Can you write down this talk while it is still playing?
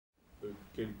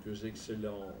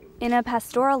In a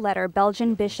pastoral letter,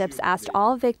 Belgian bishops asked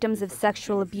all victims of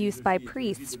sexual abuse by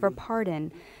priests for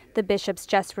pardon. The bishops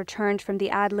just returned from the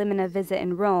ad limina visit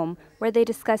in Rome, where they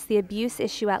discussed the abuse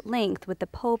issue at length with the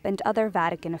Pope and other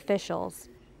Vatican officials.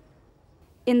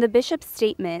 In the bishop's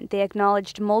statement, they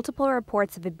acknowledged multiple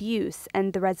reports of abuse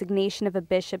and the resignation of a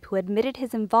bishop who admitted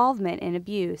his involvement in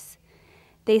abuse.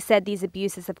 They said these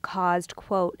abuses have caused,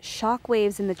 quote,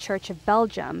 shockwaves in the Church of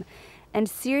Belgium and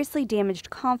seriously damaged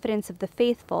confidence of the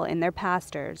faithful in their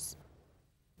pastors.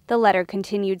 The letter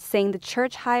continued saying the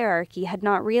church hierarchy had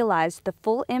not realized the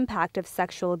full impact of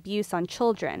sexual abuse on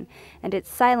children, and its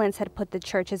silence had put the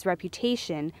church's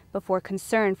reputation before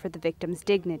concern for the victim's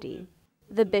dignity.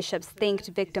 The bishops thanked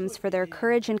victims for their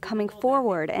courage in coming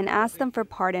forward and asked them for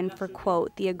pardon for,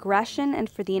 quote, the aggression and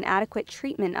for the inadequate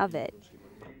treatment of it.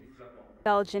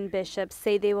 Belgian bishops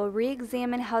say they will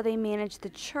re-examine how they manage the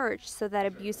church so that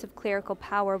abuse of clerical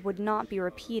power would not be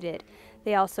repeated.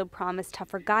 They also promised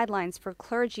tougher guidelines for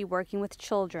clergy working with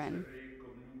children.